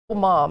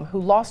Mom who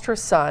lost her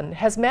son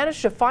has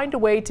managed to find a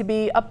way to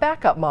be a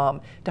backup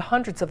mom to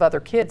hundreds of other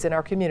kids in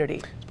our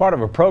community. It's part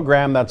of a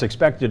program that's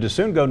expected to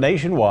soon go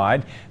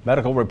nationwide.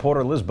 Medical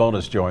reporter Liz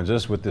Bonus joins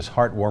us with this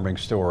heartwarming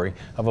story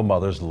of a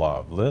mother's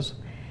love. Liz?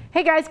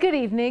 Hey guys, good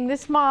evening.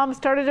 This mom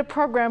started a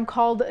program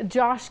called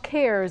Josh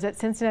Cares at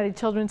Cincinnati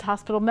Children's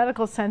Hospital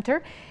Medical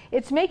Center.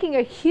 It's making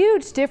a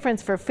huge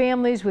difference for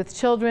families with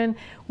children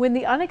when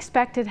the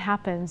unexpected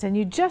happens and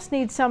you just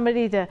need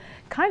somebody to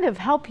kind of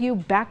help you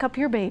back up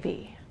your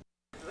baby.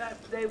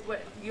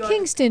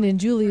 Kingston and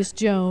Julius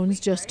Jones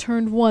just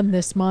turned 1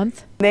 this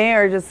month. They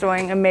are just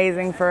doing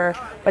amazing for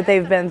what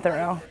they've been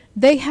through.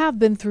 They have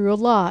been through a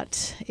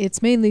lot.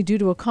 It's mainly due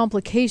to a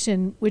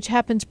complication which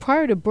happens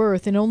prior to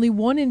birth in only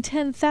 1 in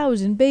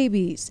 10,000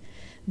 babies.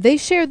 They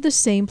shared the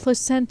same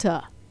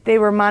placenta. They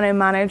were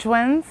mano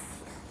twins,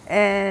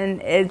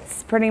 and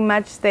it's pretty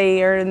much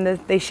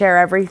they share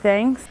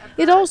everything.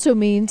 It also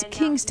means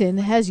Kingston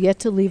has yet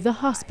to leave the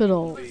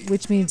hospital,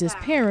 which means his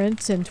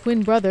parents and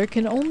twin brother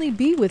can only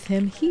be with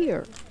him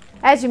here.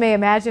 As you may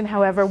imagine,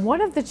 however,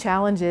 one of the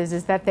challenges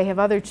is that they have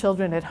other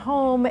children at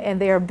home and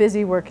they are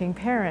busy working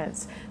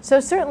parents. So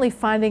certainly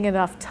finding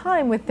enough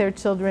time with their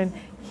children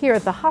here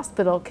at the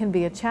hospital can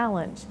be a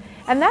challenge.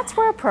 And that's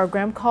where a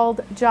program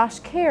called Josh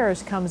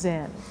Cares comes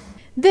in.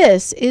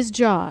 This is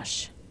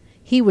Josh.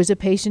 He was a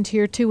patient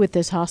here too at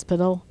this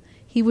hospital.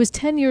 He was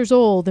 10 years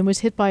old and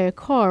was hit by a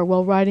car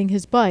while riding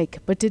his bike,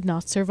 but did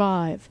not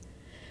survive.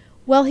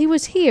 While he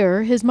was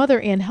here, his mother,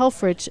 Ann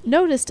Helfrich,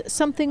 noticed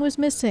something was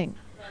missing.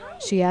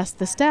 She asked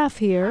the staff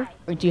here,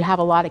 "Do you have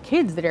a lot of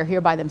kids that are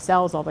here by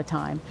themselves all the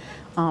time?"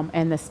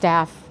 And the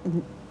staff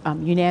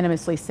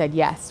unanimously said,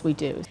 "Yes, we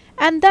do."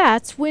 And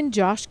that's when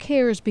Josh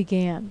Cares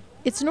began.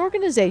 It's an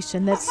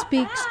organization that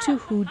speaks to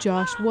who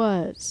Josh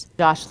was.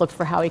 Josh looked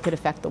for how he could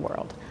affect the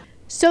world.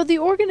 So the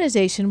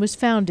organization was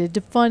founded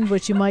to fund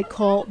what you might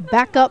call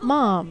backup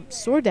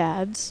moms or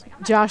dads.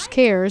 Josh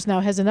Cares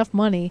now has enough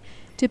money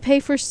to pay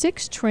for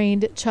 6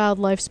 trained child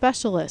life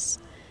specialists.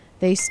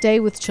 They stay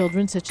with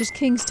children such as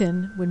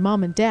Kingston when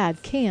mom and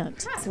dad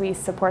can't. We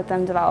support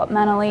them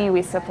developmentally,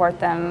 we support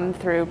them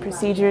through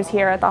procedures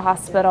here at the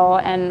hospital,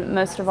 and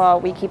most of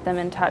all, we keep them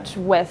in touch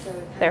with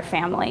their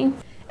family.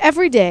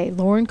 Every day,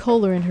 Lauren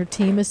Kohler and her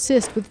team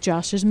assist with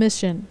Josh's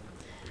mission.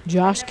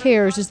 Josh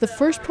Cares is the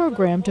first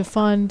program to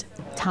fund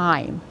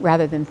time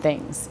rather than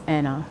things,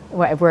 and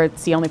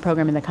it's the only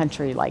program in the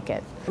country like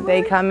it.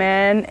 They come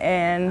in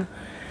and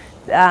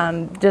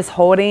just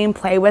hold him,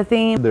 play with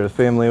him. They're a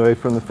family away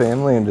from the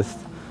family and just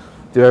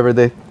do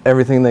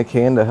everything they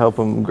can to help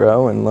them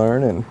grow and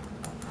learn and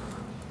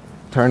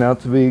turn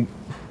out to be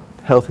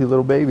healthy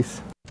little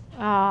babies.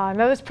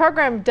 Now this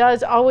program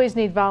does always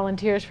need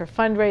volunteers for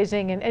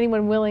fundraising and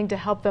anyone willing to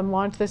help them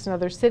launch this in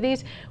other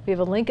cities. We have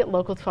a link at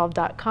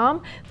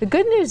local12.com. The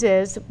good news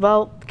is,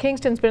 well,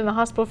 Kingston's been in the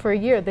hospital for a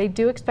year. They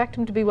do expect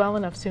him to be well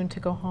enough soon to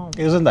go home.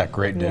 Isn't that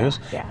great news?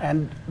 Yeah.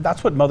 And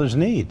that's what mothers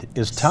need,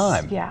 is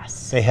time.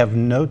 Yes. They have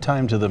no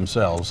time to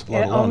themselves,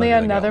 let alone only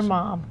anything another else.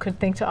 mom could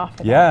think to offer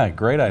that. Yeah,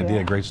 great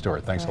idea, great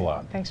story. Thanks a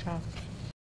lot. Thanks, Rob.